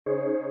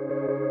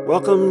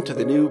Welcome to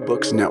the New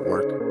Books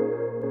Network.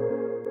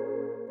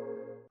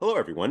 Hello,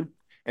 everyone,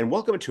 and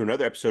welcome to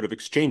another episode of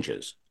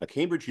Exchanges, a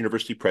Cambridge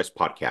University Press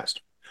podcast,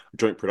 a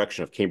joint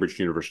production of Cambridge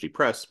University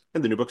Press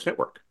and the New Books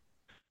Network.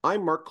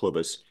 I'm Mark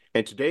Klobas,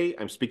 and today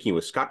I'm speaking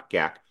with Scott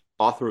Gack,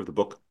 author of the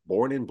book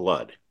Born in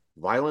Blood: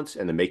 Violence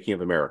and the Making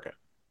of America.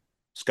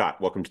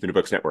 Scott, welcome to the New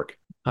Books Network.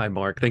 Hi,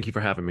 Mark. Thank you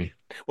for having me.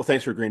 Well,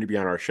 thanks for agreeing to be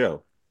on our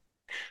show.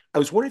 I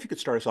was wondering if you could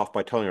start us off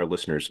by telling our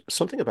listeners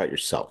something about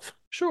yourself.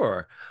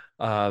 Sure.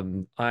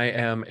 I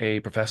am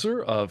a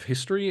professor of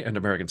history and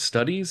American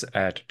studies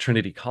at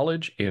Trinity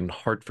College in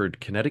Hartford,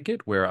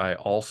 Connecticut, where I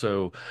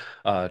also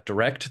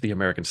direct the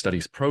American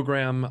Studies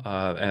program,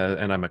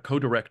 and I'm a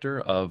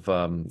co-director of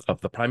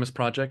the Primus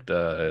Project,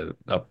 a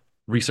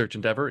research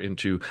endeavor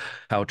into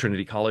how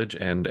Trinity College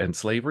and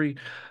slavery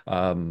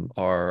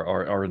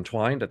are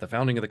entwined at the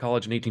founding of the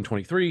college in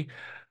 1823.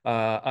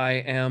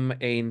 I am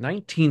a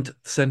 19th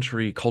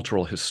century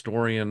cultural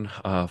historian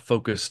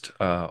focused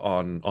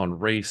on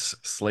race,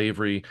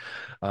 slavery,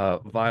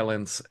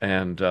 violence,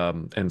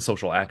 and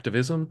social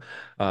activism.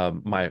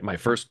 My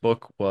first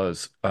book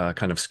was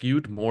kind of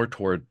skewed more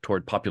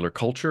toward popular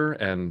culture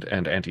and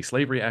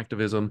anti-slavery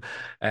activism,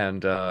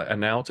 and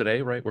now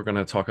today, right, we're going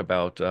to talk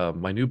about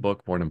my new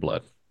book, Born in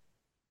Blood.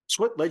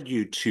 So, what led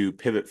you to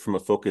pivot from a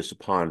focus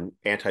upon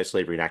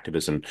anti-slavery and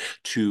activism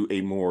to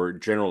a more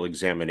general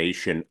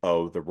examination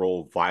of the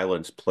role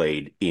violence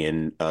played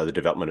in the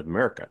development of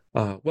America?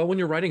 Well, when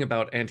you're writing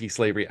about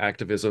anti-slavery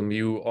activism,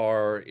 you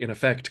are in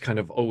effect kind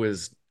of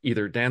always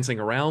either dancing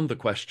around the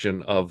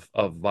question of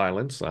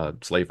violence,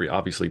 slavery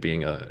obviously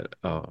being a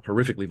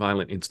horrifically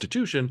violent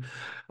institution,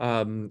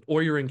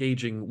 or you're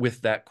engaging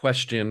with that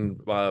question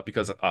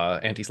because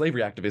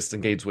anti-slavery activists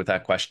engage with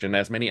that question,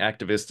 as many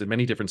activists in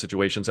many different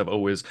situations have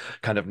always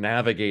kind of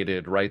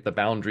navigated, right, the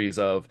boundaries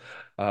of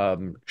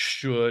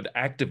should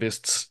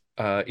activists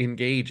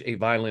engage a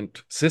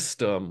violent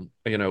system,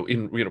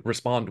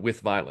 respond with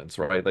violence,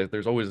 right?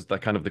 There's always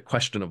that kind of the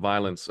question of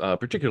violence,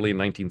 particularly in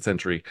 19th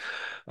century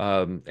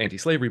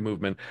anti-slavery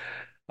movement.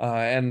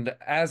 And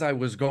as I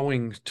was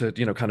going to,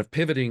 kind of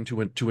pivoting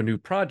to a new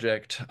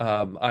project,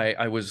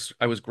 I was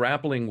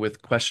grappling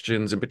with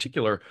questions in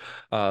particular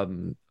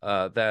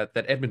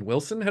that Edmund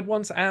Wilson had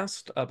once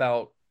asked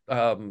about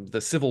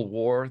the Civil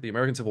War, the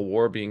American Civil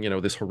War being,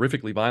 this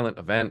horrifically violent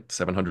event,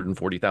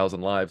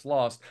 740,000 lives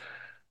lost,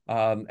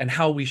 and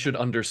how we should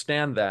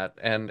understand that.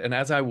 And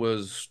as I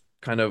was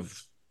kind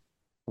of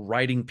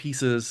writing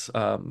pieces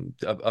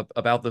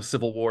about the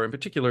Civil War, in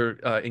particular,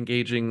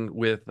 engaging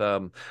with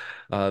the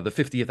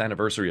 50th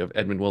anniversary of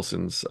Edmund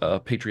Wilson's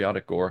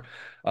Patriotic War.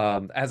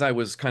 As I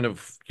was kind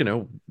of,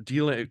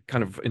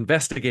 kind of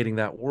investigating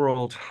that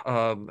world,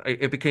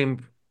 it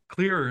became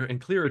clearer and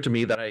clearer to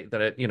me that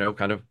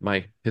kind of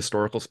my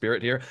historical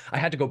spirit here, I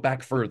had to go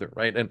back further,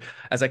 right? And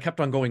as I kept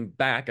on going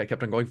back, I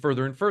kept on going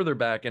further and further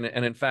back, and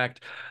in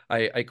fact,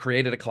 I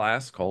created a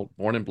class called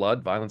Born in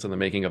Blood: Violence and the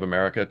Making of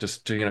America,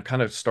 just to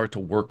kind of start to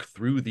work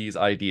through these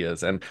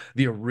ideas. And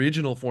the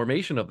original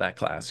formation of that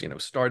class,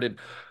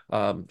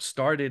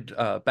 started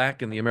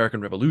back in the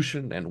American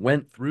Revolution and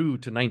went through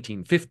to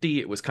 1950.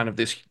 It was kind of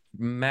this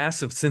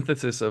massive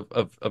synthesis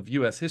of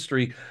U.S.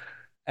 history,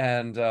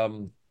 and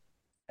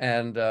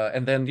and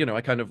then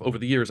I kind of over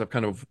the years I've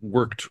kind of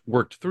worked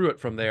through it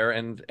from there,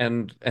 and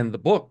the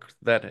book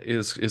that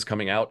is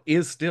coming out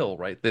is still,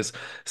 right, this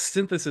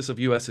synthesis of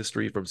U.S.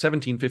 history from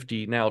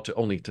 1750 now to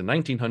only to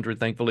 1900,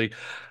 thankfully.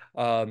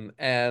 And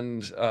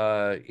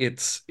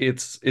it's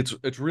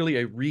really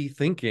a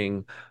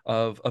rethinking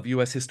of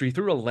U.S. history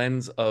through a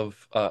lens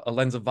of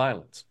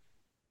violence.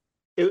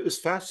 It was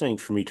fascinating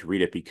for me to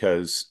read it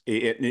because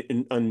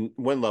on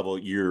one level,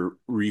 you're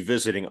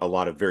revisiting a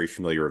lot of very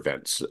familiar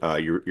events.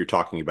 You're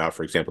talking about,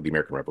 for example, the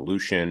American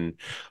Revolution,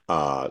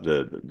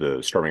 the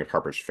storming of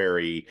Harper's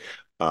Ferry,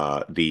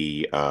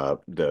 the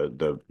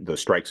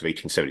strikes of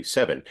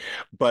 1877.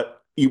 But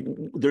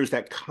there's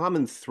that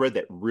common thread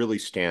that really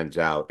stands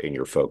out in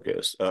your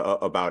focus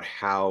about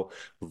how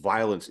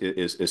violence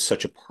is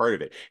such a part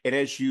of it. And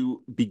as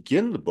you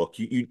begin the book,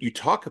 you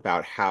talk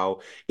about how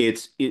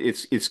it's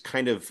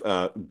kind of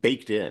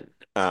baked in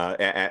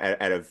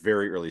at a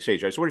very early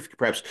stage. I just wonder if you could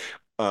perhaps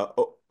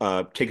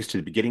uh, take us to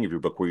the beginning of your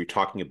book, where you're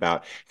talking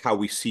about how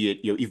we see it,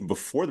 even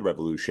before the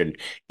revolution,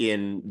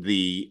 in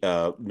the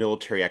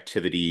military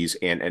activities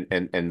and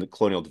the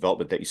colonial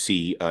development that you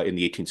see in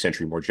the 18th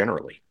century more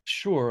generally.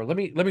 Sure. Let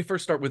me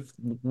first start with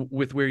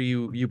where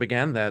you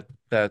began that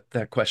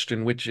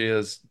question, which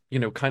is,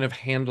 kind of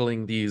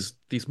handling these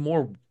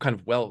more kind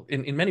of, well,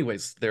 in many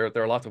ways there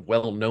are lots of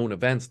well-known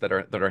events that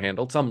are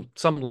handled, some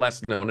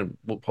less known, and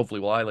hopefully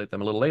we'll highlight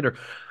them a little later,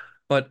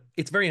 but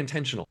it's very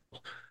intentional.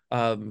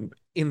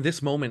 In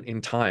this moment in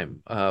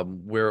time,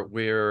 where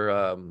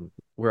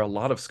a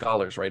lot of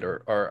scholars, right,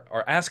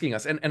 are asking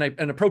us, and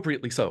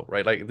appropriately so,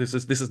 right? Like this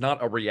is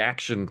not a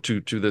reaction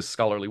to this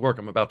scholarly work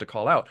I'm about to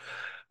call out.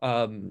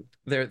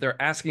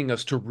 They're asking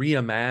us to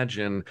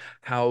reimagine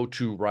how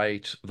to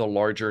write the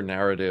larger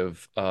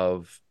narrative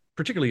of,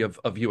 particularly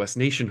of U.S.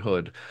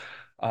 nationhood,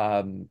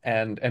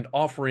 and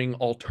offering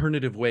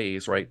alternative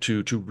ways, right,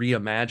 to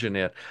reimagine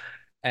it.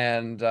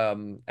 And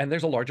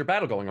there's a larger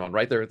battle going on,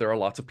 right? There are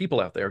lots of people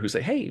out there who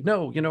say, hey,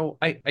 no,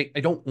 I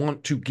don't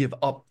want to give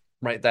up,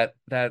 right, that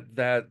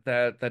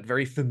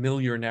very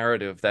familiar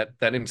narrative that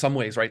in some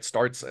ways, right,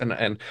 starts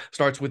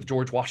starts with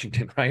George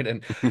Washington, right,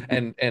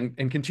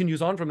 and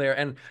continues on from there.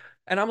 And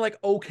I'm like,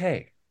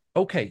 okay,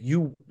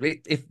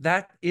 if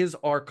that is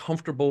our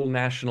comfortable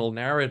national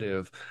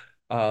narrative,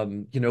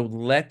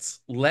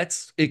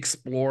 let's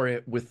explore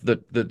it with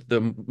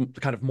the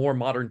kind of more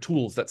modern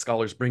tools that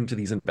scholars bring to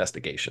these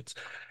investigations.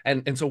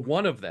 And so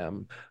one of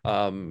them,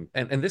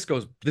 and this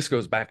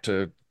goes back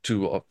to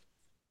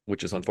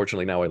which is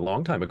unfortunately now a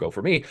long time ago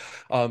for me,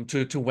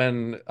 to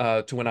when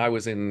I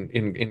was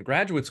in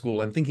graduate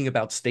school and thinking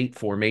about state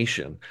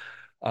formation.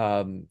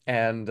 Um,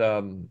 and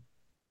um,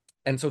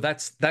 and so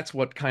that's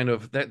what kind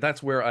of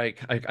that's where I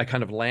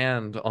kind of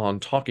land on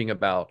talking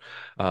about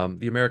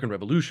the American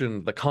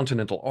Revolution, the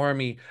Continental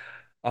Army,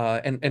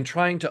 and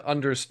trying to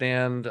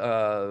understand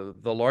the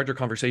larger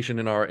conversation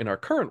in our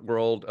current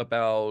world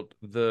about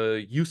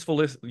the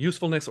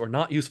usefulness or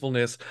not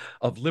usefulness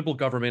of liberal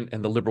government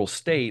and the liberal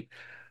state,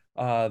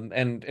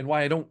 and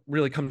why I don't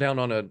really come down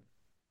on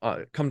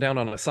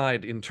a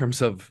side in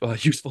terms of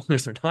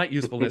usefulness or not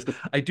usefulness.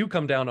 I do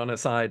come down on a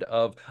side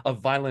of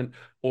violent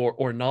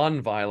or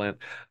non-violent,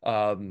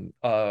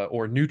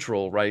 or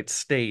neutral, right,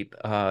 state.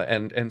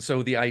 And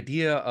so the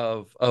idea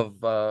of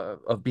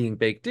being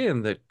baked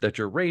in that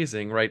you're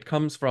raising, right,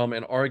 comes from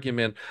an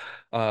argument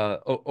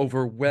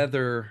over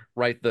whether,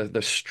 right,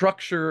 the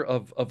structure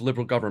of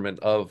liberal government,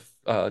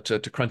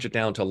 to crunch it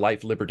down to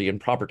life, liberty,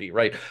 and property,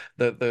 right,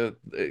 the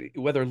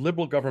whether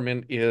liberal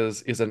government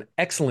is an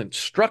excellent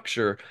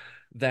structure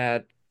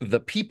that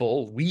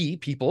we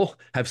people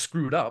have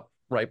screwed up,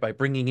 right, by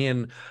bringing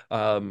in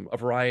a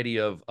variety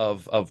of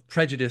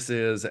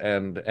prejudices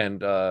and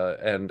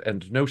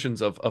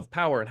notions of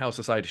power and how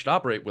society should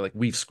operate. We're like,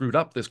 we've screwed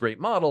up this great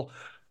model,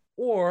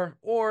 or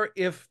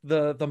if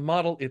the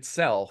model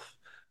itself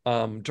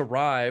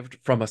derived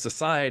from a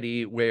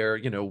society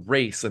where,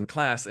 race and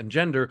class and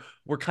gender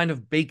were kind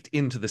of baked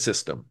into the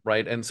system,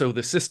 right? And so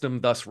the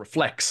system thus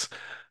reflects,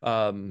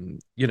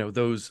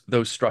 those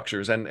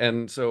structures.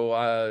 And so,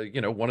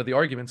 one of the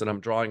arguments, and I'm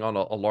drawing on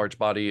a large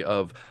body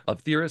of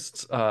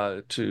theorists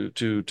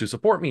to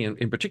support me,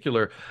 in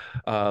particular,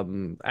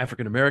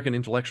 African American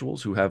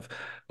intellectuals who have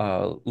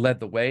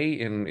led the way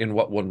in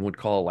what one would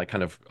call like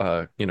kind of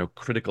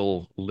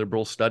critical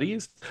liberal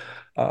studies,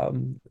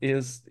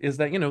 is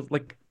that,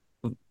 like,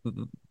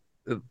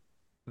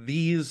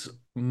 these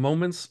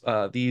moments,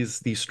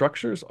 these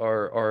structures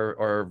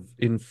are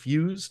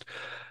infused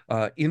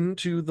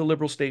into the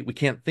liberal state. We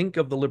can't think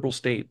of the liberal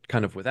state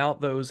kind of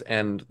without those,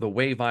 and the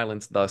way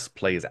violence thus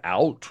plays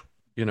out,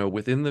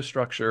 within the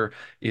structure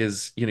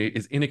is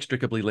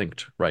inextricably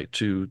linked, right,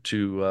 to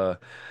the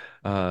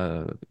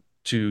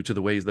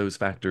ways those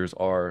factors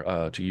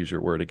are, to use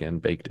your word again,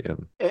 baked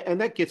in.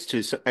 And that gets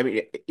to, I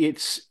mean,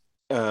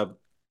 uh,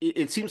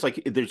 it seems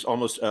like there's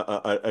almost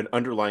an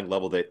underlying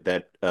level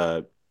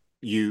that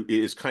you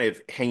is kind of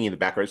hanging in the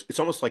background. It's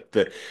almost like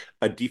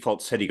a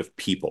default setting of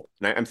people.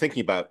 And I'm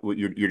thinking about what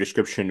your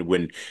description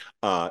when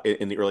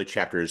in the early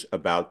chapters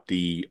about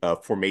the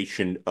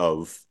formation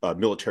of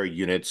military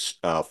units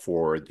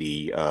for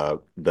the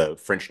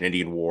French and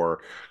Indian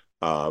War.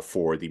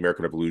 For the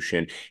American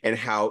Revolution, and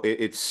how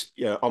it's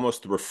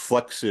almost the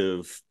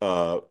reflexive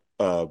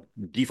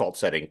default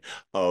setting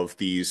of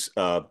these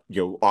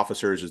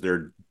officers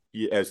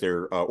as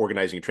they're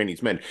organizing and training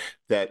these men,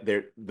 that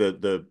they're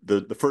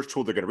the first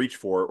tool they're going to reach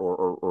for,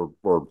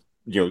 or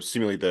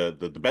seemingly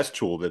the best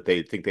tool that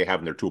they think they have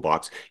in their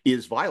toolbox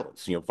is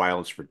violence.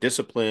 Violence for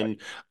discipline,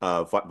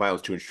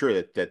 violence to ensure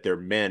that their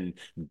men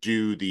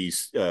do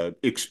these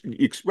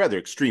rather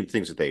extreme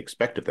things that they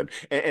expect of them,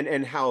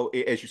 and how,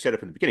 as you said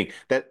up in the beginning,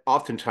 that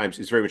oftentimes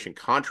is very much in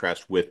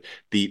contrast with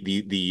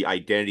the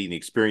identity and the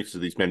experiences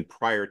of these men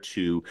prior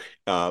to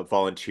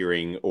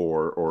volunteering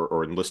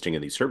or enlisting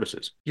in these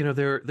services.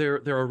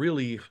 There are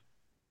really,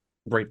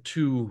 right,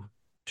 two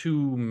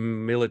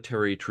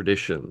military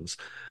traditions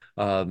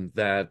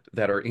that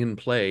are in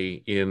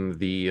play in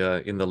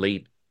the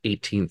late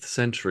 18th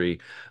century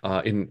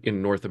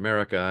in North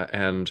America,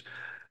 and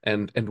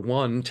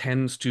one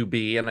tends to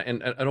be, and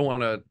I don't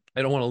want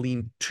to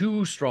lean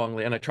too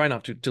strongly, and I try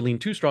not to lean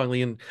too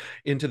strongly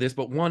into this,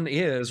 but one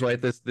is,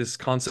 right, this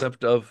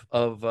concept of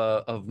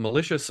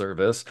militia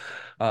service,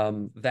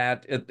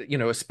 that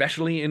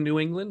especially in New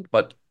England,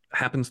 but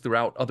happens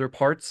throughout other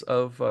parts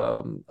of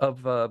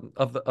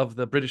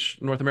the British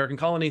North American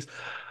colonies,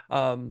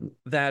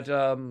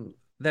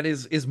 that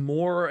is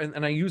more,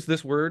 and I use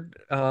this word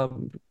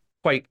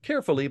quite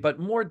carefully, but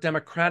more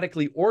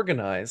democratically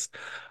organized,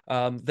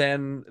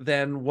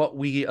 than what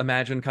we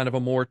imagine kind of a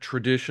more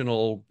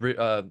traditional,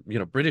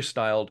 British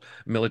styled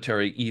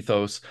military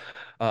ethos,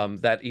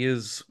 that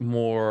is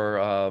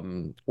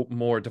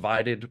more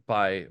divided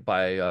by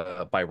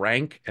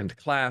rank and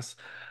class,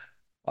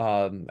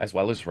 as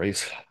well as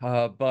race.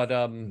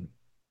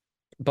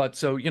 but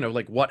so,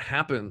 like what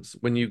happens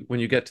when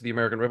you get to the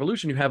American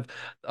Revolution? You have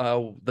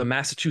the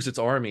Massachusetts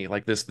Army,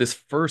 like this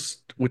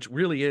first, which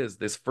really is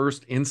this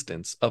first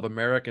instance of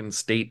American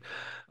state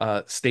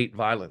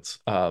violence.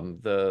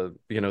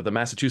 The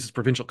Massachusetts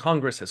Provincial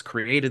Congress has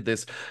created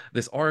this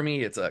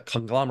army. It's a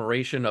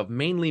conglomeration of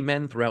mainly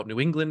men throughout New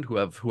England who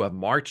have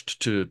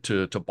marched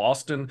to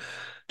Boston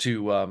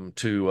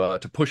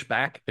to push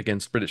back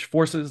against British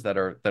forces that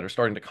are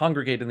starting to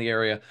congregate in the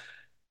area.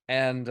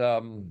 And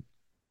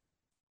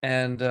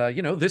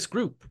this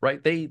group,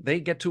 right, they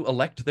get to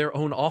elect their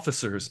own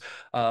officers.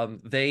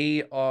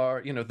 They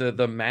are,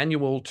 the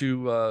manual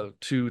to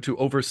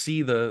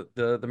oversee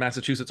the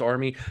Massachusetts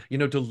Army,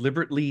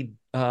 deliberately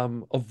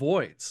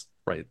avoids,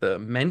 right, the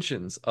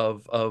mentions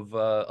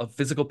of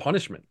physical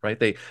punishment, right.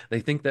 They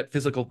think that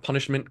physical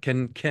punishment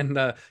can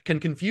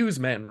confuse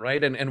men,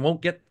 right, and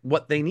won't get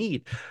what they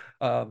need.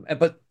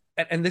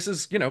 And this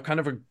is, kind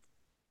of a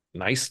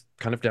nice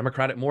kind of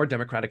more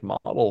democratic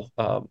model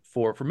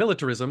for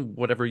militarism,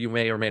 whatever you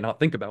may or may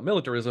not think about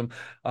militarism.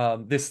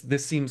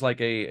 This seems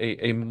like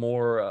a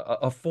more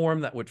a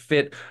form that would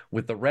fit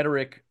with the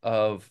rhetoric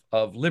of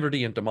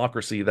liberty and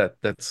democracy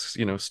that's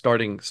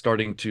starting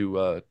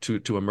to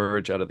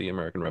emerge out of the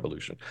American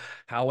Revolution.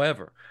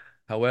 However,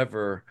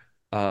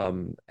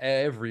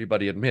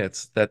 everybody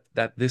admits that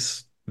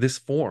this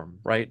form,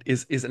 right,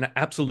 is an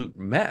absolute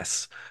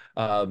mess.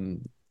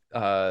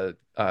 I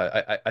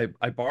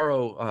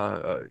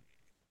borrow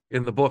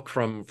in the book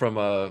from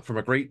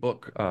a great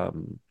book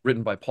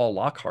written by Paul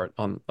Lockhart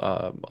on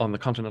the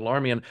Continental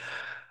Army, and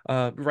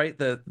right,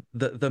 the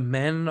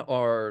men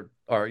are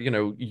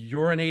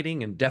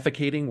urinating and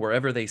defecating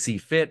wherever they see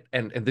fit,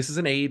 and this is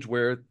an age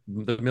where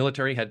the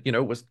military had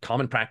was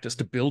common practice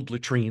to build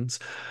latrines,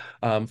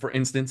 for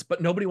instance,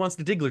 but nobody wants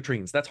to dig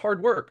latrines. That's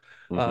hard work.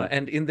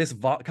 And in this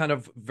kind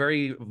of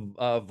very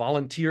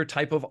volunteer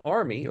type of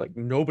army, like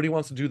nobody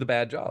wants to do the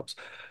bad jobs.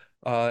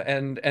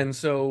 And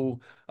so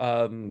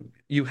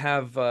you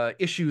have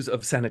issues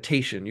of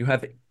sanitation. You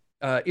have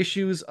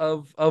issues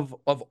of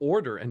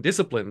order and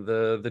discipline.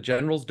 The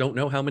generals don't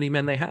know how many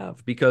men they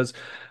have because,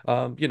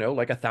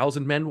 like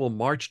 1,000 men will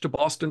march to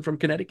Boston from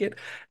Connecticut,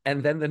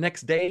 and then the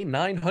next day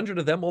 900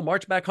 of them will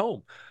march back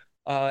home.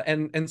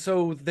 And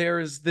so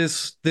there's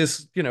this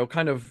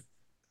kind of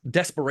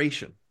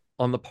desperation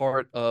on the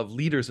part of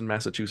leaders in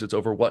Massachusetts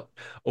over what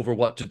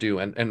to do.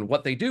 And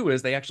what they do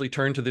is they actually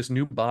turn to this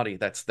new body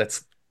that's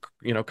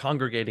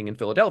congregating in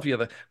Philadelphia,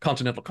 the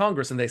Continental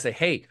Congress, and they say,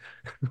 hey,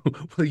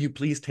 will you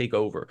please take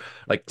over?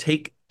 Like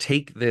take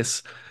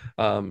this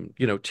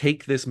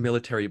take this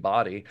military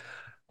body,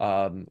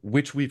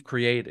 which we've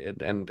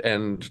created.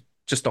 And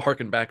just to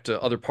harken back to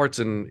other parts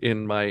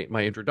in my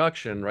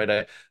introduction,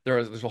 right?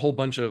 There's a whole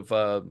bunch of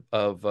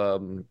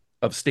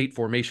state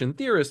formation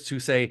theorists who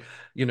say,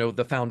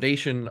 the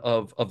foundation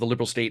of the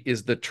liberal state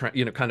is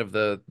kind of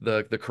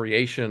the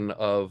creation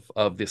of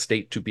the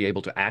state to be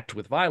able to act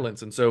with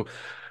violence. And so,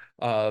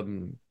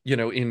 in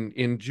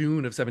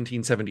June of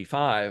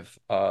 1775,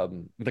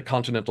 the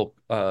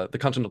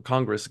Continental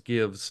Congress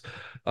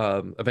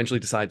eventually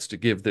decides to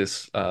give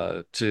this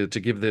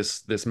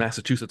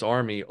Massachusetts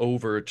Army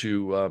over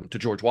to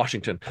George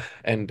Washington,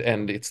 and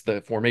it's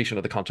the formation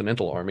of the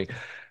Continental Army.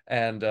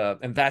 And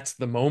that's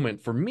the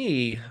moment for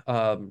me.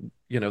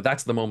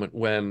 That's the moment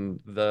when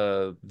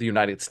the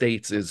United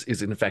States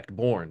is in effect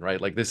born, right?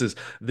 Like this is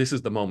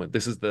the moment.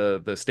 This is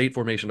the state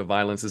formation of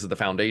violence. This is the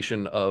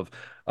foundation of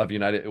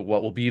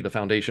what will be the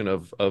foundation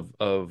of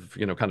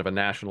kind of a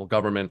national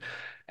government.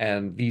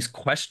 And these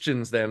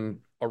questions then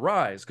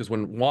arise because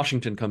when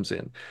Washington comes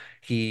in,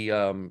 he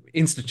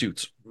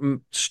institutes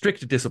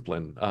strict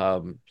discipline.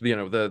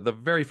 The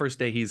very first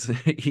day he's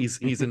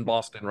in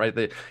Boston,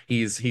 right?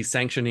 He's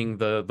sanctioning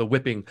the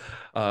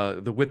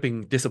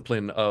whipping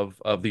discipline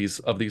of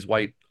these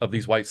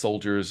white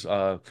soldiers.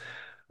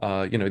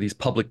 These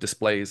public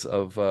displays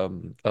of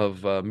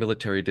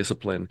military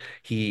discipline.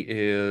 He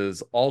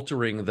is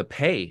altering the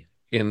pay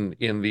in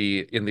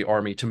the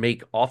army to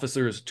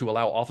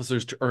allow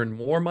officers to earn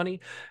more money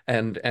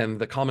and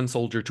the common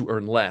soldier to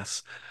earn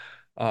less.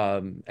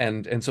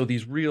 And so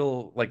these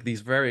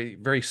very,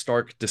 very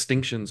stark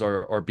distinctions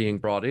are being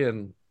brought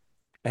in.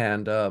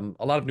 And a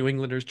lot of New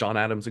Englanders, John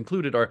Adams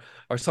included, are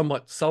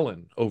somewhat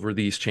sullen over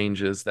these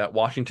changes that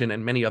Washington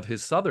and many of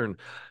his Southern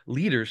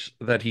leaders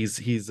that he's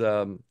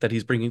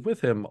bringing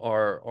with him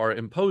are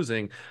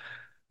imposing.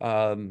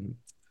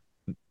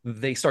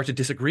 They start to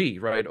disagree,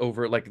 right,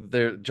 over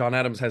John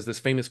Adams has this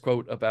famous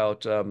quote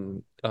about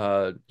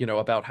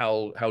about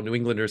how New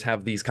Englanders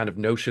have these kind of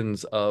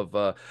notions of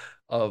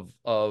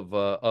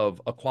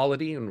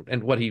equality,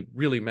 and what he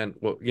really meant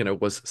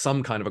was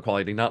some kind of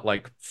equality, not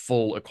like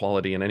full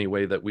equality in any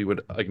way that we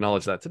would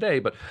acknowledge that today,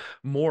 but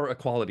more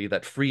equality,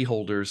 that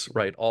freeholders,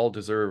 right, all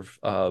deserve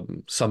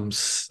some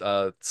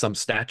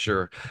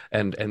stature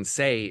and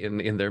say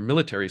in their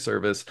military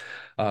service,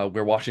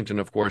 where Washington,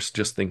 of course,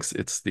 just thinks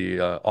it's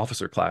the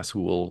officer class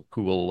who will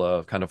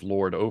kind of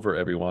lord over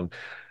everyone.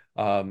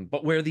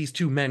 But where these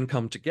two men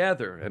come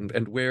together,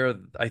 and where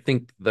I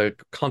think the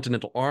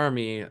Continental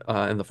Army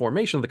and the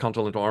formation of the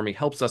Continental Army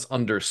helps us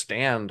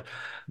understand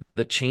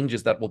the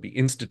changes that will be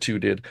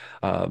instituted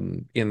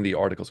in the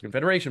Articles of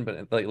Confederation,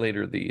 but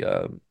later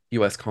the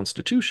U.S.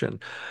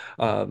 Constitution,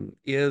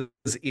 is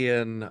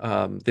in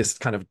this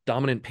kind of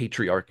dominant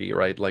patriarchy,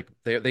 right? Like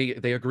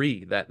they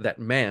agree that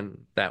men,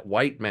 that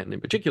white men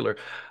in particular,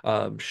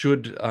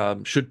 should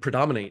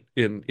predominate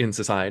in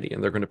society,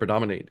 and they're going to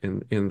predominate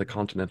in the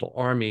Continental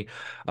Army.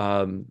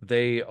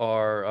 They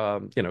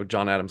are,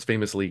 John Adams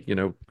famously,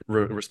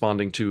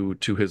 responding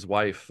to his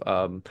wife,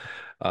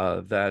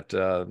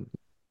 that.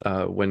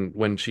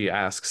 When she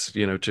asks,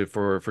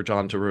 for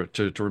John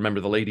to remember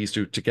the ladies,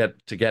 to get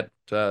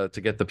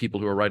the people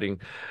who are writing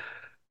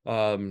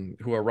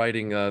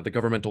the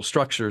governmental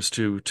structures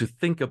to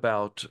think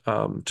about,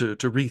 to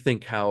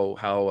rethink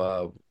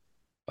how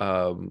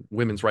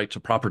women's right to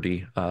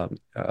property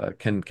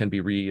can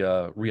be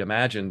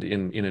reimagined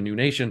in a new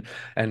nation.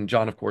 And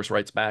John, of course,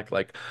 writes back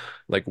like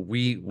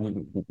we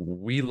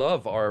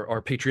love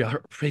our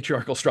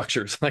patriarchal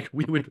structures. Like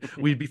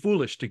we'd be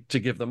foolish to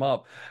give them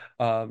up.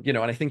 And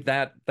I think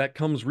that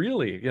comes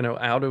really,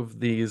 out of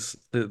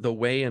the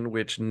way in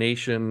which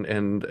nation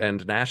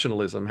and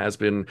nationalism has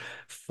been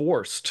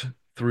forced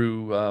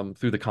through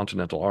the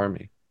Continental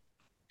Army.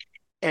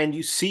 And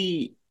you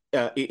see,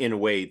 in a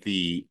way,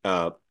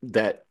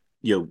 that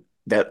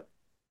that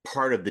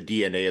part of the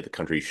DNA of the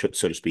country, so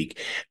to speak,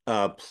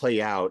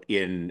 play out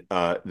in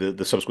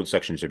the subsequent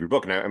sections of your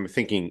book. And I'm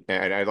thinking,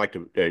 and I'd like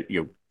to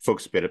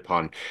focus a bit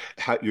upon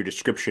how your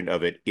description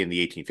of it in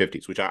the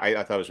 1850s, which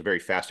I thought was a very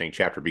fascinating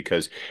chapter,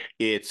 because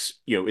it's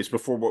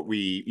before what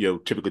we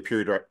typically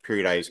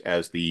periodize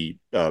as the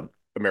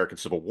American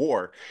Civil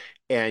War,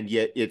 and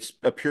yet it's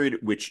a period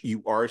at which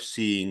you are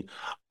seeing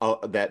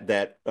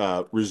that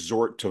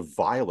resort to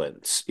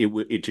violence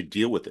to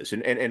deal with this,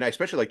 and I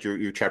especially like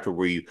your chapter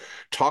where you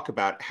talk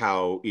about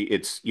how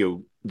it's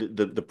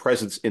the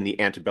presence in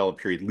the antebellum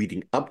period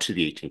leading up to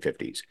the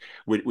 1850s,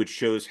 which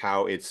shows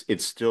how it's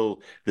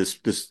still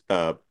this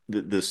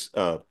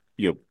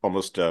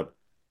almost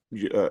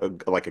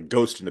like a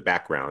ghost in the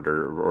background,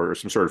 or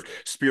some sort of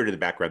spirit in the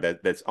background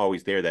that's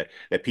always there, that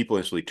people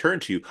instantly turn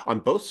to on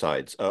both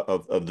sides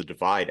of the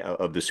divide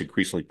of this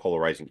increasingly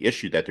polarizing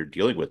issue that they're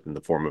dealing with in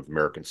the form of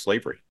American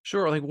slavery.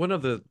 Sure. Like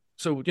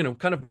so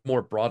kind of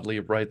more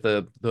broadly, right?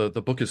 The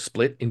book is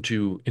split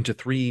into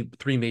three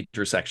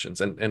major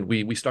sections, and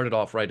we started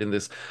off right in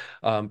this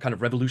kind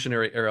of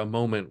Revolutionary era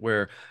moment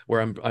where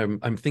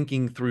I'm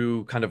thinking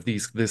through kind of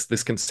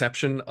this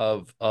conception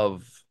of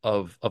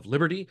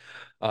liberty,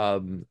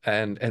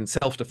 and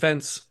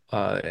self-defense,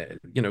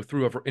 looking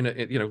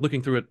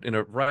through it in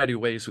a variety of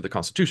ways, through the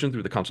Constitution,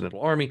 through the Continental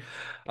Army,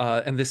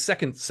 and this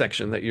second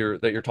section that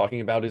you're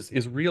talking about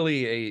is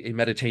really a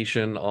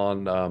meditation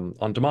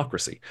on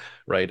democracy,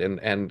 right?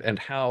 And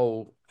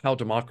how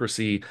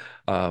democracy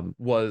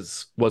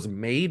was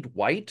made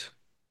white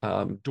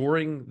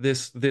during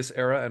this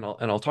era,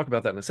 and I'll talk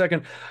about that in a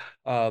second,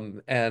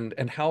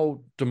 and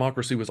how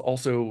democracy was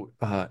also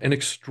an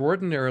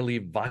extraordinarily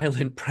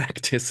violent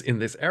practice in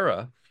this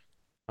era.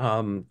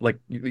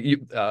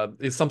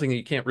 Is something that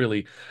you can't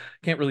really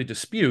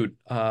dispute,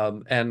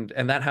 and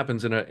that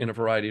happens in a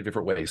variety of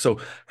different ways. So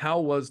how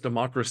was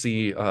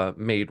democracy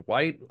made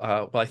white?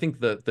 Well, I think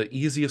the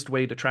easiest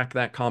way to track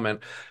that comment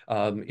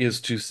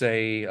is to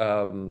say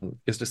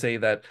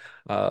that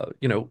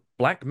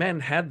black men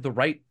had the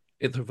right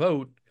to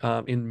vote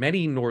in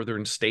many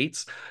northern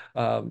states,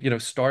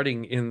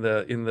 starting in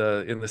the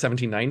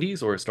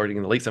 1790s, or starting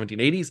in the late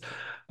 1780s.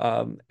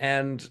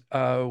 And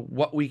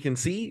what we can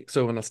see,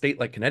 so in a state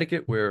like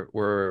Connecticut,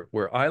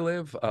 where I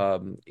live,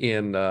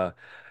 in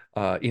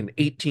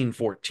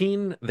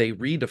 1814, they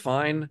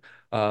redefine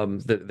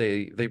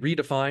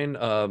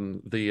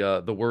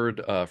the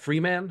word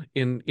freeman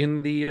in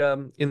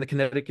the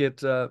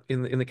Connecticut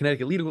in the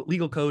Connecticut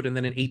legal code, and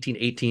then in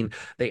 1818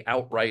 they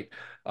outright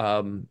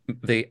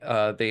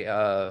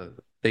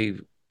they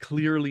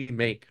clearly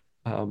make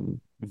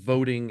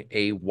voting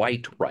a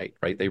white right,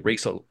 right? They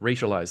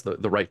racialize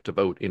the right to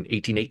vote in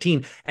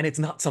 1818, and it's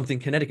not something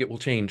Connecticut will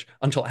change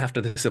until after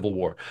the Civil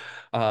War.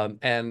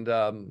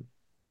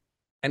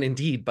 And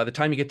indeed, by the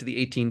time you get to the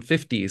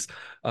 1850s,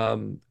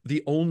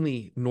 the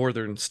only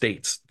northern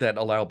states that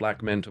allow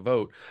black men to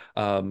vote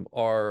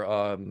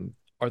are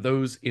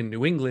those in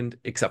New England,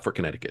 except for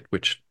Connecticut,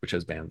 which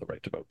has banned the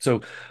right to vote.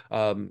 So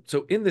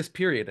in this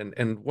period,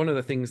 and one of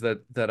the things that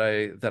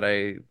I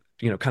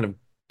kind of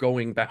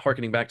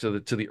harkening back to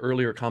the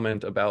earlier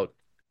comment about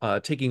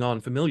taking on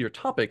familiar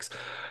topics,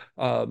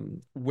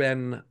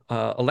 when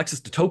Alexis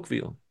de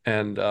Tocqueville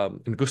and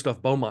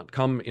Gustave Beaumont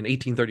come in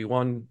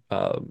 1831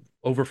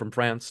 over from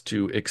France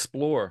to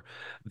explore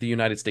the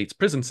United States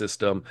prison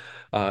system,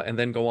 and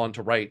then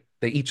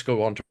they each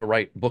go on to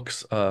write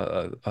books,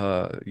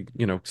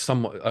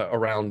 some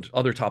around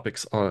other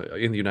topics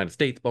in the United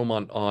States.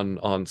 Beaumont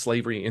on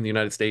slavery in the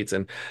United States,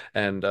 and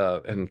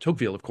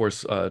Tocqueville, of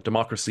course,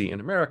 democracy in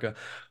America.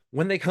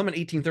 when they come in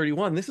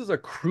 1831, this is a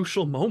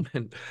crucial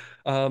moment,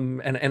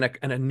 and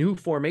a new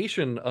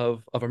formation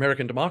of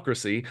American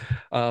democracy,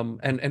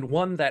 and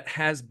one that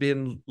has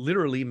been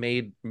literally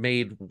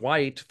made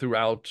white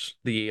throughout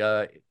the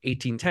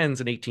 1810s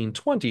and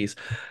 1820s,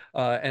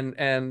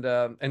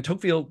 and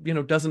Tocqueville,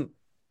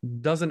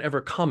 doesn't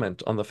ever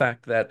comment on the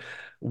fact that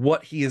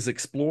what he is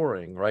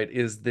exploring, right,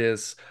 is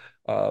this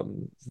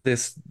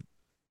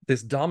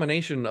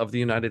domination of the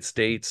United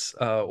States,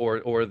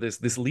 or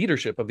this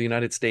leadership of the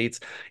United States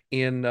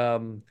in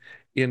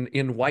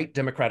white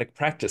democratic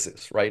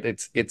practices, right?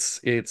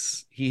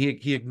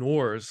 He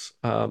ignores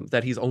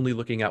that he's only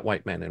looking at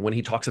white men, and when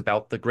he talks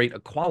about the great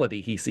equality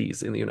he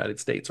sees in the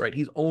United States, right,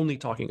 he's only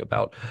talking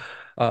about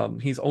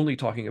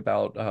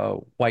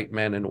white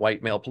men and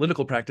white male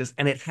political practice,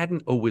 and it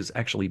hadn't always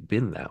actually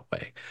been that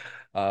way.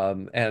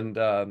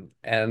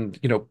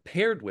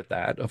 Paired with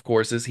that, of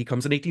course, is he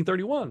comes in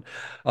 1831.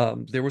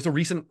 There was a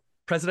recent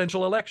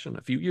presidential election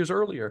a few years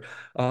earlier.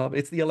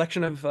 It's the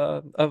election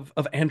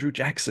of Andrew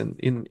Jackson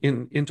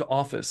into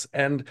office,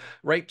 and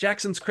right,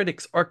 Jackson's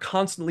critics are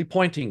constantly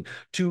pointing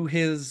to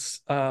his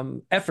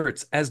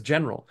efforts as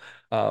general.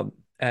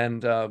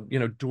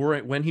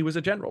 During when he was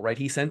a general, right,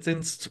 he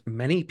sentenced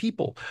many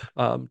people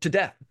to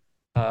death.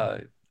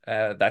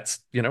 That's,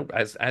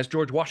 as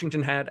George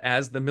Washington had,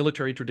 as the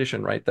military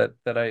tradition, right, that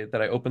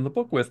I opened the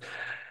book with.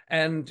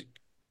 And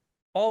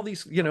all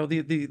these,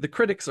 the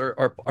critics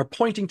are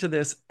pointing to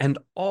this, and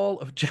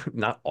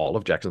not all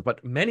of Jackson's,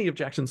 but many of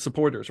Jackson's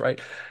supporters, right,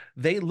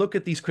 they look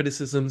at these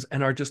criticisms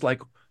and are just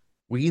like,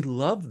 we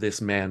love this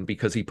man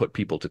because he put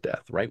people to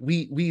death, right?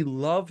 We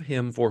love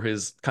him for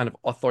his kind of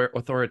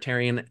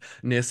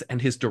authoritarianness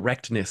and his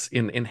directness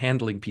in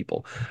handling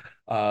people.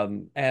 At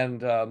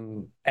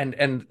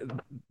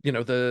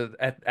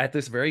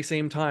this very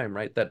same time,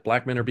 right, that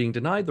black men are being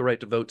denied the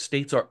right to vote,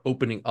 states are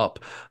opening up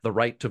the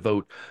right to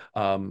vote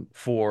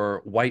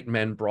for white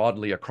men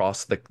broadly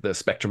across the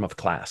spectrum of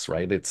class,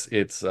 right?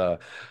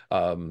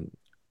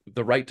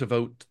 The right to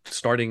vote,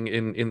 starting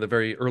in the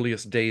very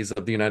earliest days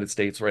of the United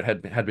States, right,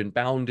 had been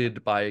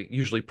bounded by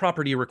usually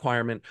property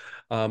requirement,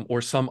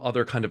 or some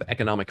other kind of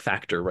economic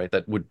factor, right,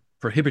 that would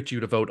prohibit you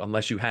to vote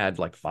unless you had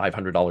like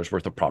 $500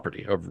 worth of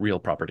property, of real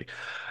property.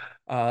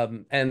 But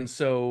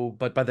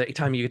by the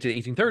time you get to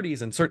the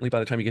 1830s, and certainly by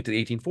the time you get to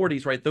the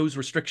 1840s, right, those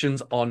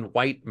restrictions on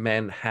white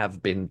men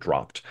have been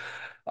dropped.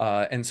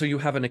 And so you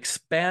have an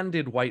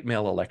expanded white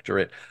male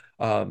electorate.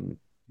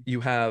 You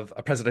have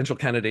a presidential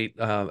candidate,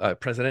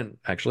 president,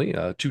 actually,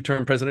 a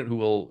two-term president who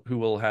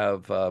will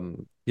have,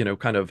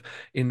 kind of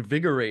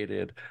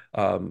invigorated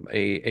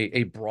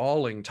a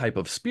brawling type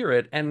of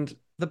spirit. And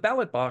the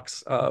ballot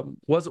box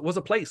was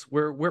a place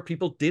where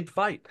people did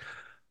fight.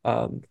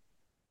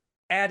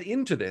 Add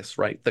into this,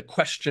 right, the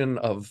question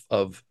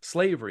of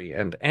slavery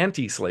and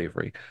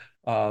anti-slavery.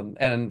 By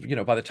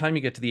the time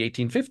you get to the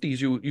 1850s,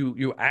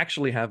 you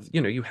actually have,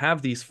 you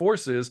have these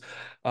forces,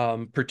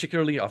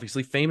 particularly,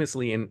 obviously,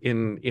 famously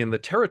in the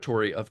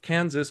territory of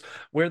Kansas,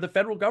 where the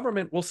federal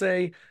government will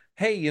say,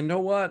 hey, you know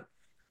what?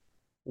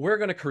 We're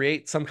going to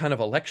create some kind of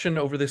election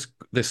over this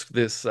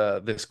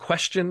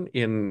question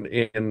in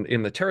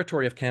the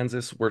territory of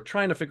Kansas. We're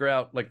trying to figure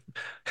out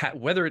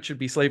whether it should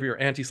be slavery or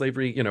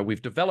anti-slavery.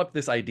 We've developed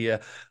this idea.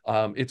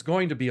 It's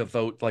going to be a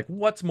vote. Like,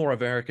 what's more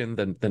American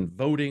than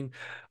voting?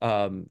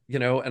 And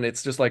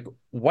it's just like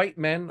white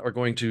men are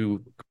going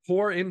to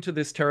pour into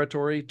this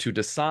territory to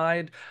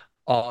decide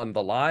on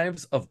the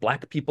lives of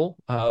black people,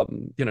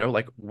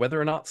 like whether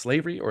or not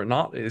slavery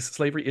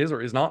is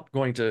or is not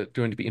going to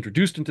be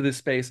introduced into this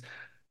space.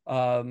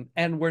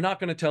 And we're not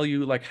going to tell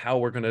you like how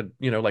we're going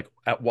to, like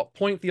at what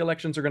point the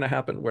elections are going to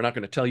happen. We're not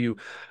going to tell you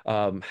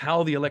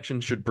how the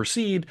election should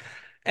proceed.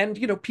 And,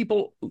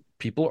 people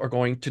are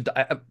going to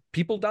die.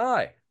 People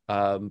die.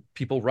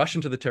 People rush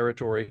into the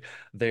territory.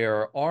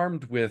 They're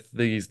armed with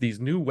these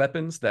new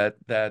weapons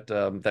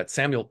that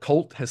Samuel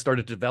Colt has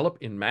started to develop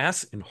in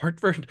mass in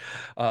Hartford.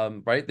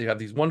 Right? They have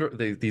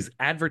these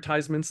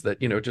advertisements that,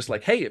 just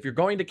like, hey, if you're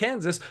going to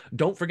Kansas,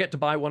 don't forget to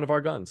buy one of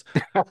our guns.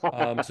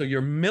 So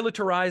you're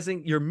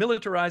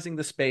militarizing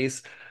the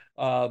space.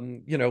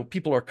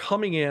 People are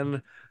coming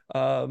in,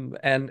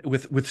 and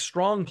with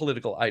strong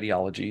political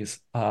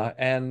ideologies,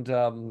 and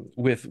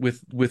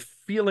with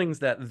feelings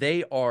that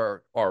they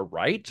are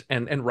right,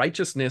 and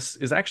righteousness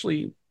is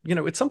actually,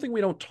 it's something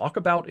we don't talk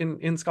about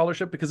in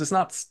scholarship because it's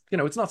not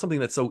something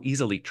that's so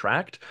easily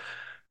tracked.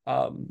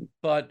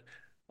 But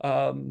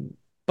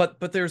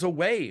there's a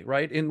way,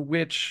 right, in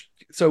which,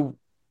 so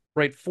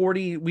right,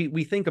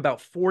 we think about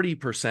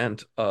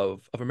 40%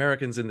 of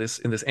Americans in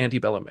this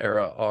antebellum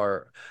era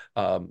are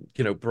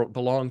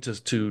belong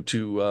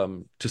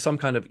to some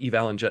kind of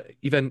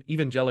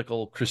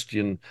evangelical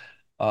Christian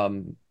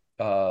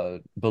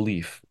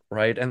belief,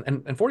 right? And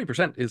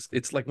 40%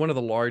 it's like one of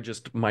the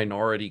largest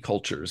minority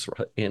cultures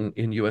in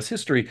US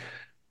history.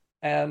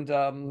 And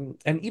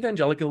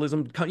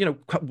evangelicalism,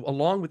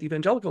 along with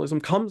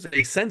evangelicalism comes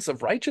a sense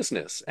of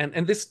righteousness,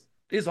 and this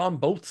is on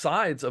both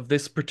sides of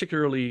this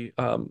particularly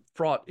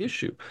fraught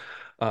issue.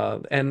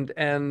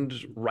 And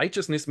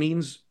righteousness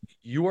means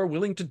you are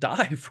willing to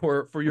die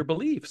for your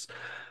beliefs.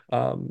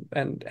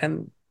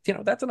 And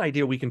that's an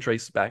idea we can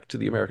trace back to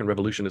the American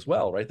Revolution as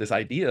well, right? This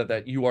idea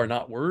that you are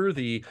not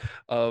worthy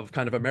of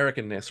kind of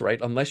Americanness, right?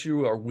 Unless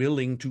you are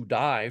willing to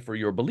die for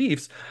your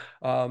beliefs.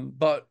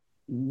 But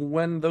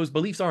when those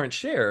beliefs aren't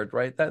shared,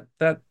 right,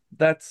 that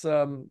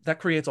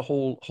creates a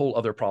whole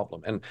other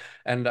problem.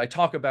 And I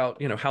talk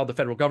about how the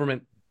federal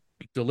government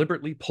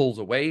deliberately pulls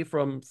away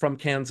from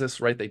Kansas,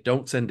 right? They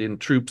don't send in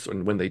troops,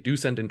 and when they do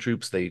send in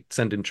troops, they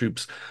send in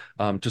troops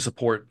to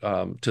support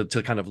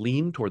to kind of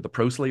lean toward the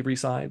pro-slavery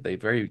side. They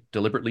very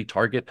deliberately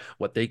target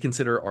what they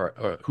consider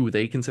or who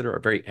they consider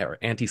are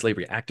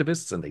anti-slavery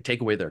activists, and they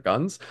take away their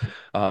guns.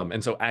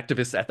 And so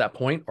activists at that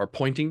point are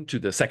pointing to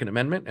the Second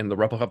Amendment, and the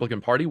Republican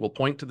Party will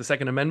point to the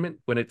Second Amendment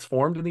when it's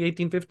formed in the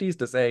 1850s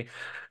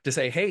to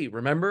say, hey,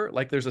 remember,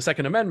 like there's a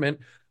Second Amendment.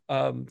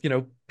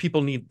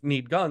 People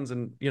need guns,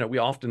 and we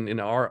often in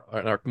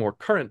our more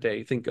current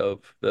day think of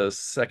the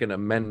Second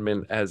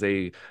Amendment as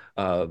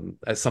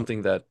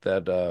something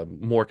that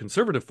more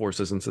conservative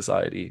forces in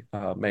society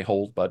may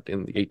hold. But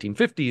in the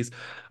 1850s,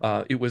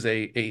 it was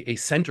a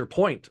center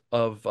point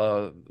of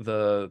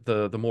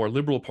the more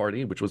liberal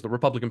party, which was the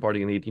Republican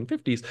Party in the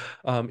 1850s.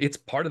 It's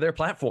part of their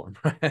platform,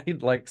 right?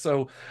 Like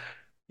so.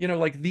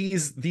 Like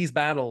these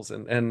battles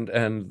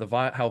and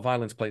how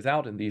violence plays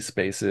out in these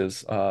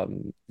spaces,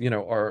 are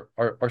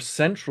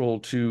central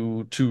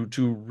to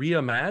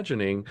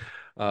reimagining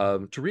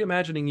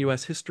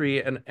U.S.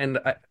 history, and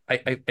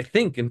I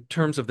think in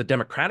terms of the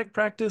democratic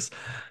practice,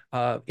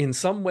 in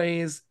some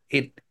ways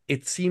it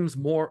seems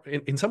more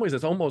in some ways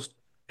it's almost,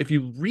 if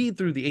you read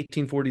through the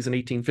 1840s and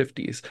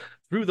 1850s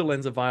through the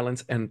lens of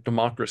violence and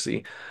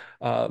democracy,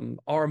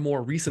 our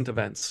more recent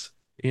events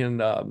in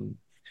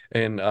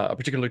a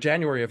particular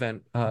January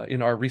event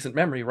in our recent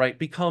memory, right,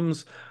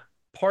 becomes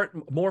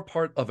more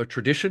part of a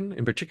tradition,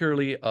 in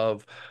particularly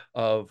of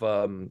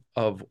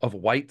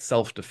white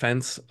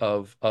self-defense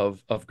of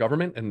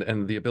government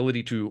and the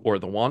ability to, or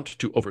the want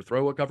to,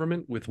 overthrow a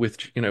government with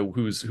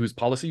whose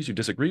policies you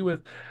disagree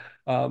with,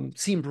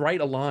 seemed right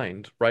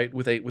aligned, right,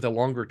 with a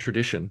longer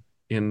tradition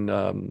in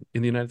the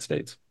United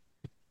States.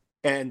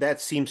 And that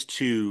seems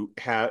to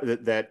have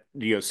that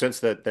sense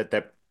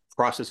that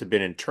process had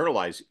been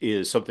internalized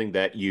is something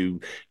that you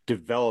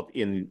develop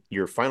in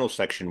your final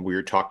section, where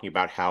you're talking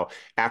about how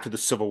after the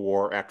Civil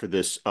War, after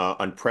this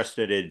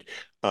unprecedented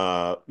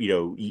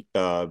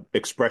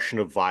expression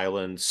of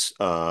violence,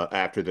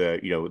 after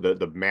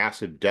the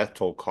massive death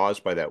toll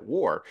caused by that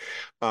war,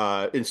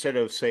 instead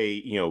of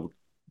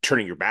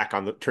turning back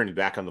on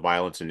the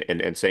violence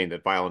and saying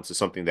that violence is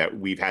something that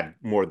we've had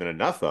more than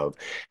enough of,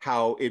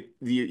 how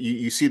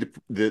you see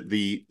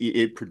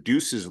it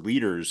produces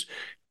leaders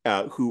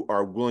who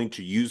are willing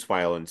to use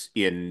violence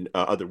in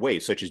other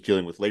ways, such as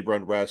dealing with labor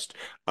unrest,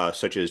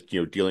 such as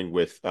dealing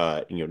with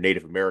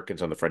Native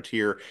Americans on the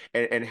frontier,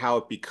 and how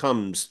it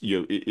becomes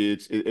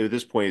it's at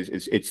this point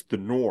it's the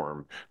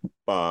norm,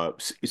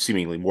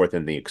 seemingly more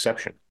than the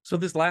exception. So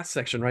this last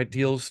section, right,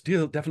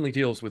 definitely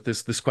deals with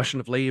this question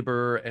of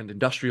labor and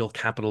industrial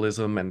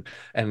capitalism, and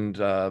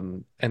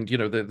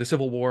the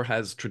Civil War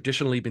has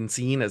traditionally been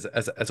seen as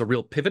a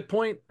real pivot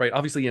point, right?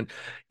 Obviously,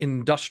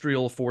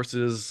 industrial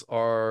forces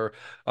are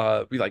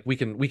we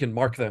can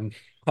mark them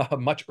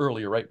much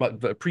earlier, right? But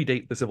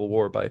predate the Civil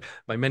War by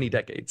many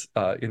decades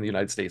in the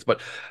United States.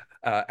 But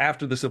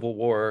after the Civil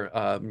War,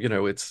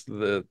 it's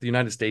the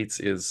United States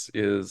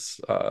is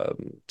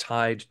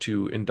tied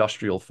to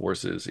industrial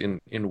forces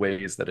in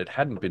ways that it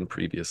hadn't been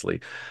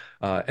previously,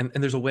 and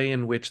there's a way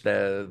in which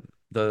the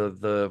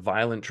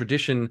violent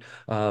tradition,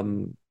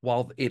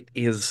 while it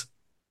is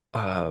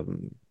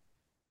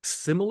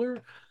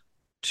similar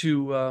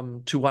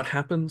to what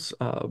happens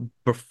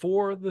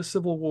before the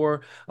Civil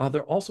War,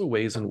 there are also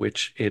ways in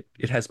which it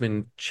has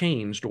been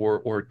changed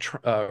or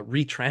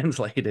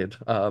retranslated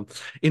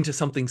into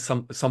something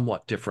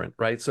somewhat different,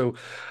 right? So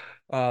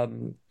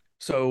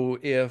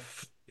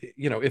if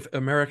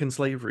American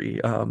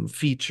slavery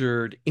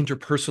featured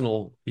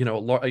interpersonal,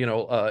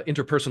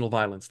 interpersonal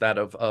violence, that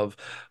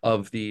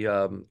of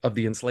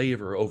the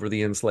enslaver over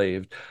the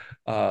enslaved,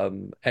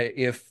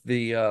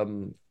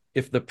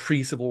 if the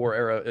pre-Civil War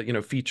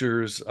era,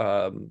 features,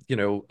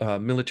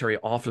 military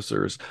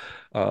officers,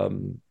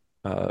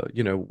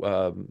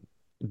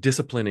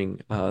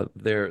 disciplining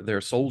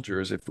their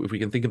soldiers, if we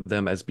can think of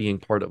them as being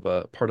part of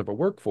a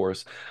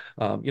workforce,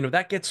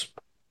 that gets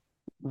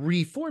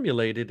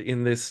reformulated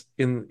in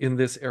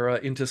this era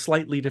into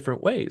slightly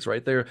different ways,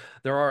 right? There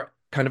are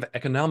kind of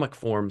economic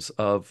forms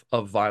of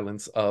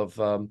violence, of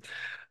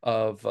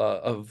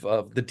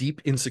the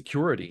deep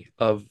insecurity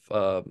of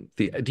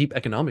the deep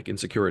economic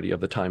insecurity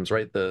of the times,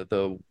 right?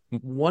 The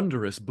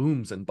wondrous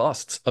booms and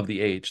busts of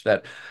the age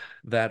that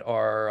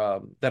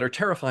are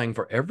terrifying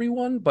for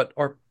everyone, but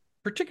are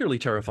particularly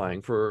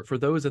terrifying for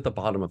those at the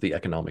bottom of the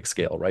economic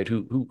scale, right?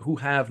 Who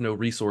have no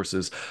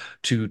resources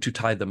to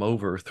tide them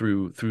over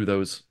through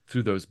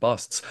those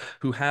busts,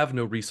 who have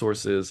no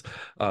resources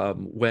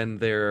when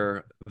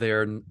their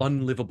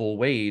unlivable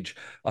wage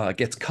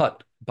gets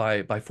cut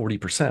by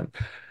 40%.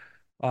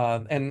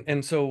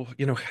 And so,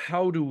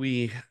 how do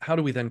we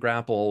then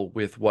grapple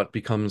with what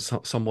becomes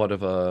somewhat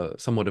of a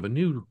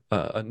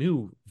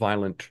new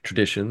violent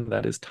tradition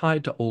that is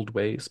tied to old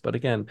ways, but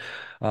again,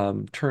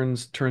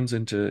 turns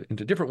into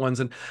different ones.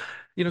 And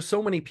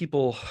so many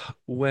people,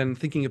 when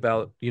thinking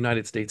about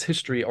United States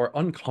history, are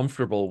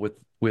uncomfortable with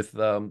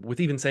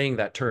even saying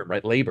that term,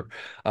 right? Labor,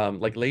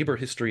 like labor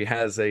history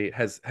has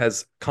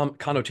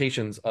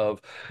connotations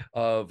of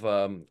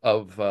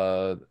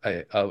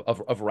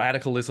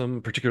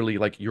radicalism, particularly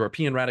like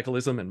European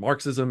radicalism and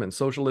Marxism and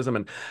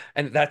socialism,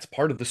 and that's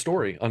part of the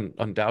story,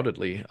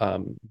 undoubtedly.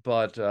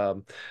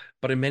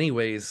 But in many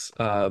ways,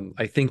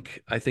 I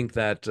think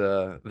that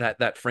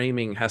that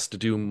framing has to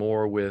do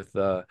more with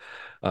the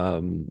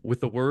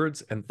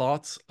words and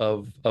thoughts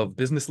of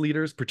business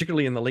leaders,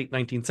 particularly in the late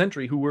 19th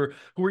century, who were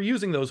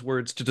using those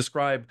words to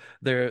describe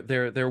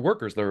their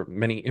workers. There are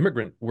many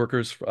immigrant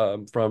workers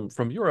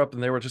from Europe,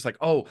 and they were just like,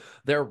 oh,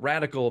 they're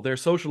radical, they're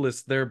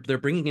socialists, they're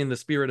bringing in the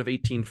spirit of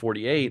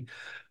 1848.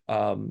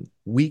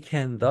 We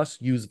can thus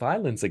use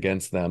violence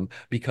against them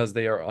because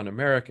they are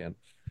un-American.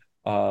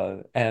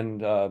 Right, and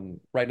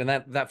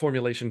that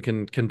formulation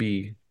can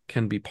be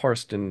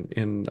parsed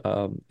in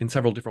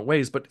several different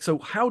ways. But so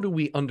how do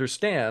we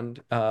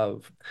understand?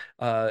 For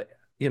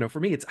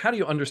me, it's how do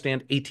you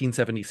understand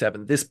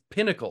 1877, this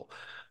pinnacle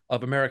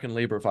of American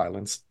labor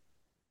violence?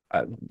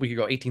 We could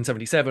go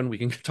 1877. We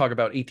can talk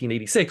about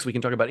 1886. We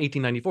can talk about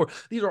 1894.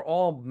 These are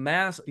all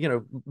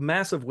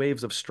massive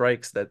waves of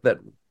strikes that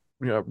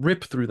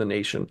rip through the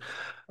nation.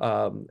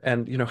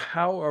 And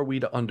how are we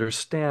to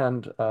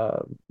understand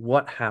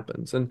what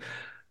happens? And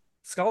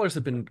scholars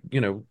have been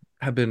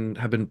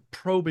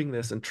probing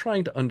this and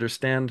trying to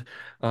understand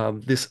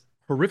this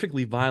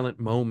horrifically violent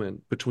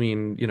moment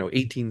between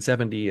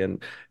 1870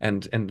 and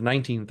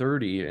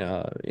 1930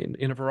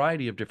 in a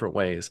variety of different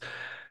ways.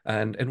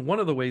 And one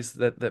of the ways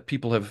that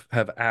people have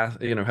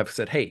asked, have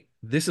said, hey,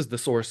 this is the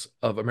source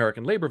of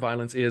American labor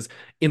violence, is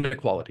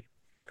inequality.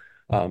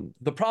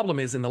 The problem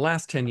is, in the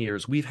last 10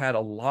 years, we've had a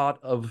lot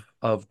of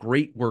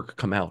great work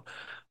come out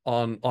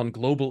on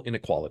global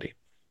inequality.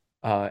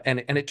 And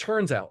it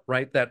turns out,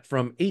 right, that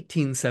from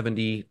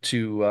 1870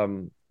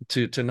 to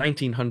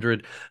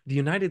 1900, the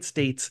United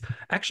States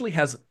actually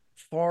has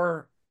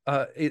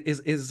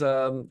is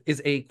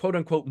a quote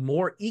unquote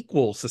more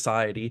equal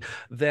society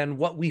than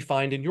what we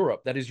find in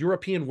Europe. That is,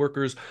 European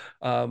workers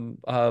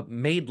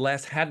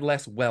had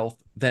less wealth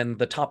than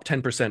the top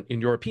 10%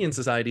 in European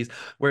societies,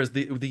 whereas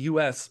the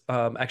U.S.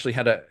 Actually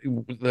had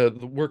the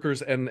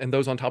workers and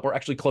those on top are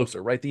actually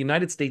closer, right? The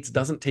United States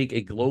doesn't take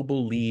a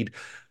global lead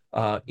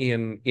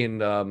in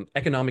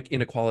economic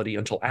inequality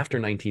until after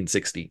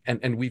 1960,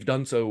 and we've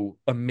done so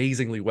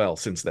amazingly well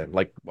since then.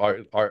 Like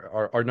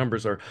our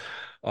numbers are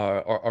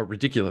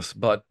ridiculous,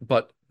 but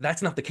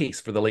that's not the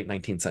case for the late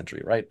 19th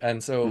century, right?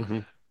 And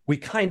so we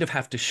kind of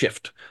have to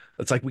shift.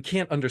 It's like we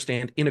can't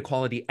understand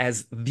inequality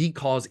as the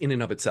cause in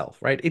and of itself,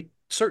 right? It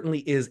certainly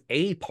is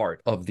a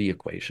part of the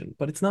equation,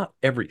 but it's not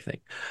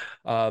everything.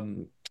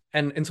 And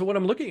so what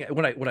I'm looking at,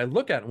 what I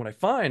look at and what I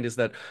find is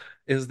that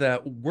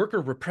worker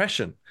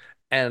repression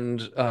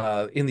and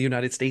in the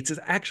United States is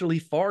actually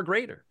far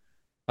greater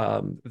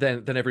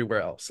than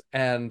everywhere else,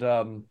 and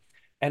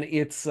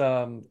it's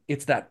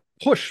that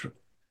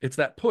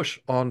push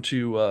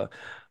onto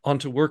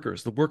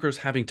workers, the workers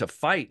having to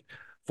fight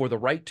for the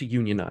right to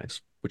unionize,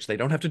 which they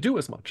don't have to do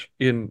as much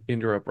in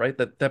Europe, right?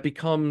 That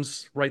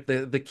becomes, right,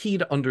 the key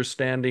to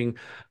understanding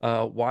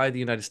why the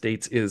United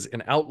States is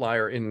an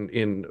outlier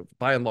in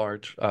by and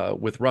large,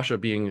 with Russia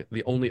being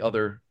the only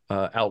other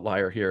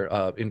outlier here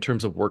in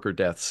terms of worker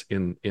deaths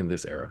in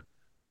this era.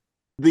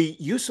 The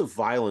use of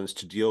violence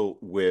to deal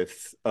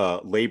with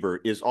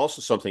labor is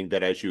also something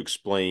that, as you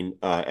explain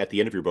at the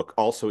end of your book,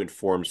 also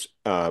informs.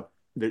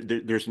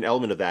 There's an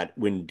element of that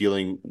when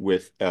dealing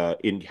with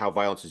in how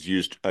violence is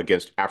used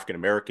against African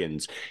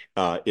Americans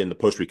in the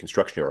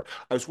post-Reconstruction era.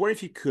 I was wondering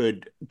if you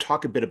could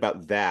talk a bit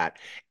about that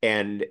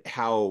and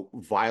how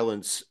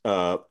violence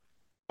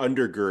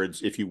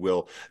undergirds, if you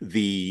will,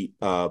 the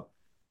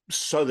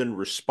Southern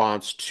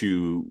response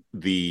to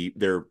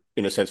their,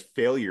 in a sense,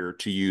 failure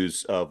to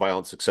use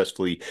violence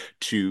successfully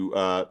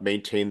to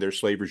maintain their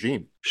slave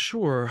regime.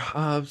 Sure.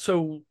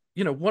 So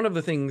one of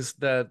the things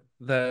that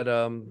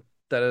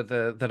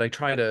I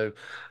try to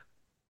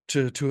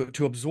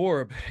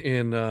absorb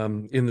in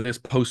this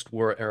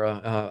post-war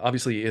era,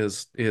 obviously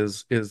is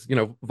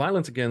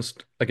violence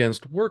against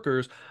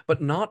workers,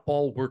 but not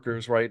all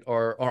workers, right,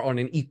 are on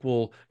an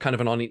equal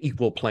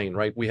plane,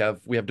 right? We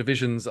have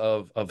divisions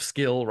of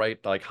skill, right?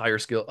 Like higher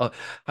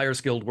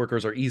skilled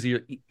workers are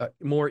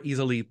more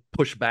easily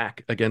pushed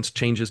back against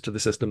changes to the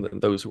system than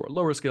those who are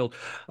lower skilled.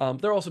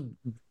 There are also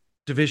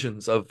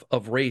divisions of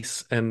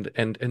race and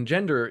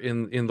gender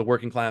in the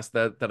working class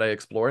that I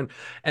explore,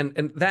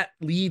 and that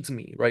leads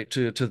me right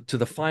to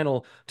the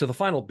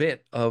final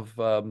bit of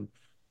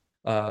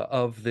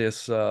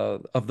this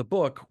of the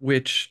book,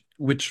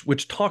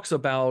 which talks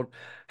about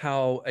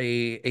how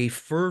a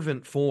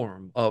fervent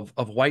form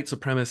of white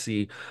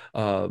supremacy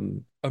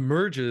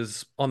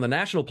emerges on the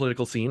national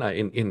political scene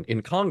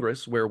in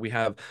Congress, where we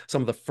have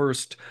some of the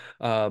first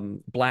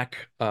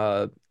black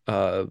uh,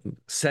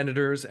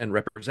 senators and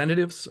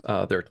representatives.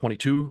 There are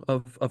 22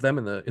 of them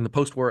in the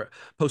post-war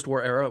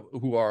era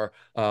who are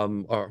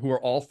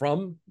all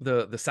from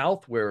the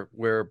South,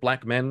 where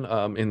black men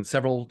in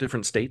several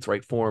different states,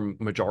 right, form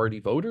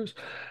majority voters.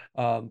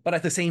 But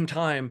at the same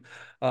time,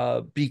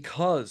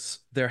 because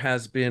there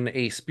has been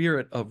a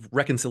spirit of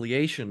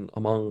reconciliation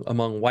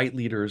among white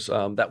leaders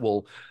that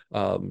will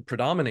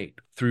predominate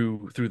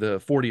through the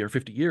 40 or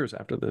 50 years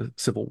after the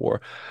Civil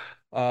War,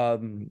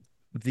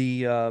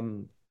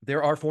 the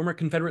there are former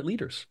Confederate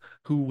leaders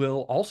who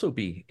will also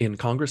be in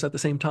Congress at the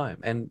same time,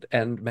 and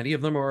many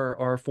of them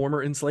are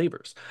former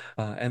enslavers,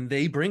 and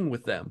they bring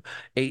with them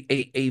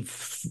a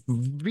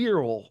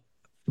virile,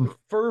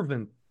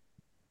 fervent,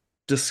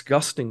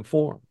 disgusting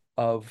form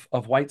of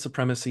white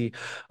supremacy,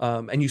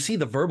 and you see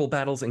the verbal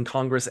battles in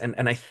Congress,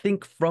 and I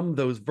think from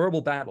those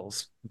verbal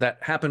battles that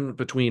happen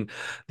between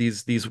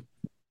these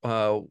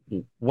uh,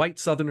 white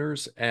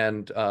Southerners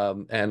and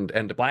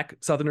black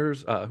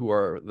Southerners who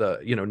are the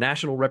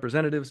national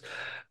representatives,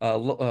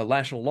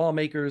 national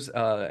lawmakers,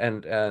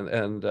 and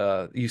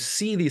you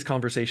see these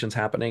conversations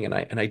happening,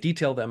 and I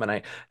detail them, and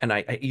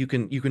I you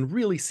can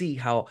really see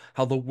how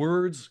the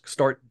words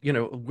start,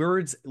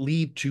 words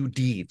lead to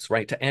deeds,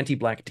 right, to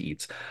anti-black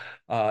deeds.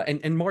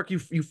 And Mark, you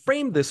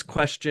framed this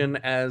question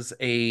as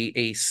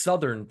a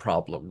Southern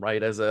problem,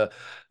 right? As a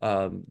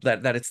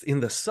that it's in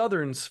the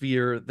Southern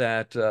sphere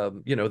that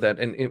that,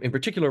 and in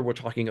particular, we're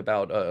talking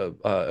about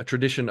a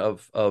tradition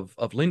of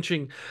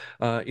lynching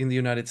in the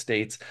United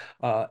States,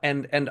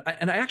 and I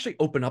actually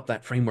open up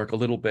that framework a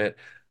little bit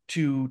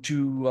to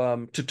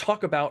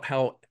talk about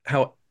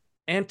how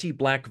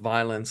anti-black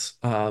violence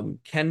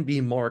can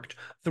be marked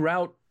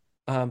throughout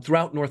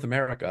North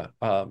America.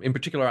 In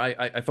particular,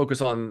 I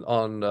focus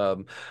on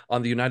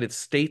the United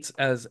States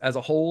as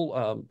a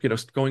whole,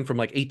 going from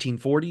like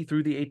 1840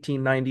 through the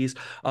 1890s,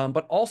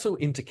 but also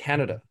into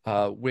Canada,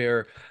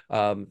 where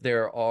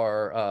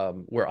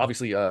where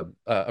obviously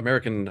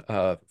American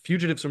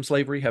fugitives from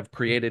slavery have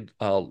created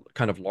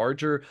kind of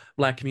larger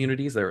black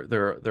communities. There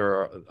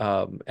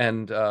are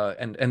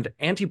and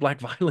anti-black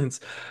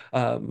violence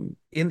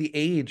in the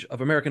age of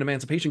American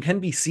emancipation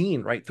can be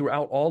seen right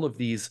throughout all of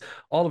these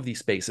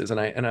spaces, and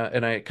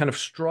I kind of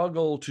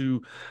struggle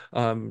to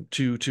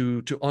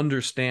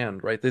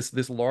understand, right,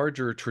 this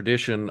larger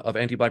tradition of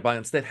anti-black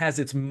violence that has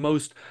its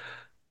most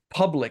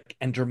public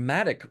and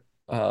dramatic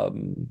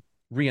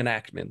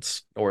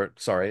reenactments, or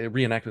sorry,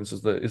 reenactments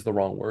is the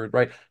wrong word,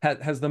 right?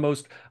 Has the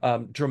most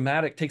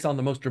dramatic, takes on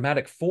the most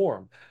dramatic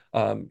form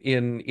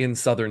in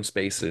Southern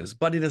spaces,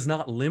 but it is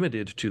not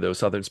limited to those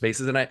Southern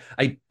spaces. And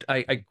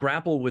I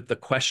grapple with the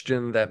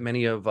question that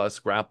many of us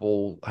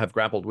have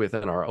grappled with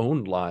in our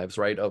own lives,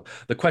 right? Of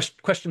the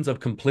questions of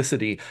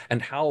complicity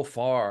and how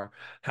far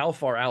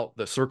out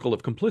the circle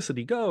of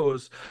complicity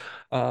goes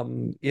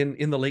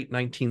in the late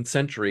 19th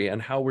century,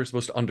 and how we're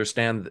supposed to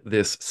understand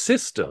this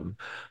system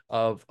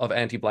of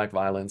anti-black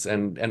violence.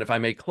 And if I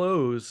may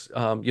close,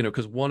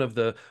 because one of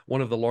the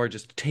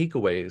largest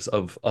takeaways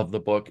of the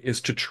book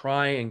is to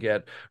try and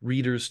get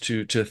readers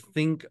to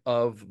think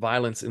of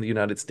violence in the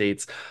United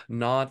States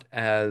not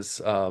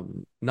as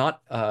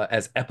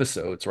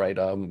episodes, right?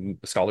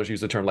 Scholars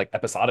use the term like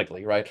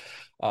episodically, right?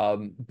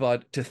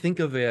 But to think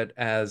of it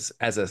as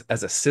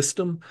a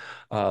system,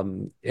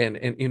 and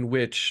in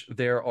which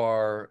there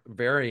are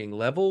varying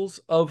levels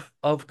of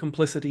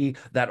complicity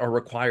that are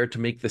required to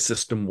make the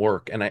system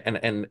work,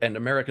 and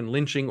American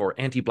lynching or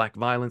anti-black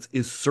violence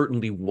is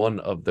certainly one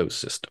of those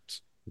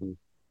systems.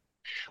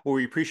 Well,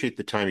 we appreciate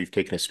the time you've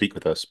taken to speak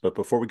with us. But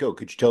before we go,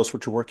 could you tell us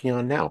what you're working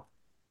on now?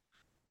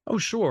 Oh,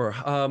 sure.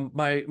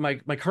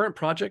 My current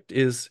project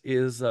is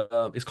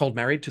called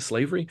Married to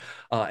Slavery,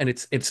 and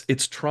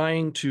it's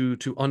trying to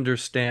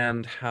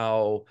understand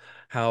how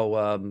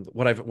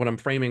what I'm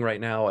framing right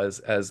now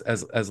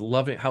as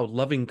loving, how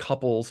loving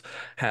couples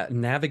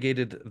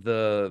navigated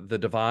the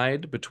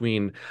divide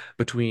between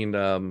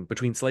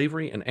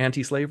slavery and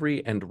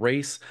anti-slavery and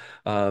race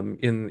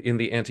in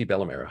the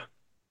antebellum era.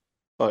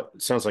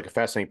 It sounds like a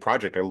fascinating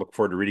project. I look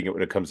forward to reading it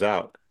when it comes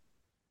out.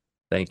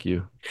 Thank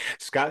you.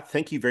 Scott,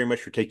 thank you very much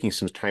for taking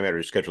some time out of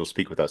your schedule to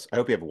speak with us. I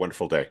hope you have a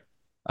wonderful day.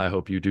 I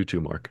hope you do too,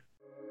 Mark.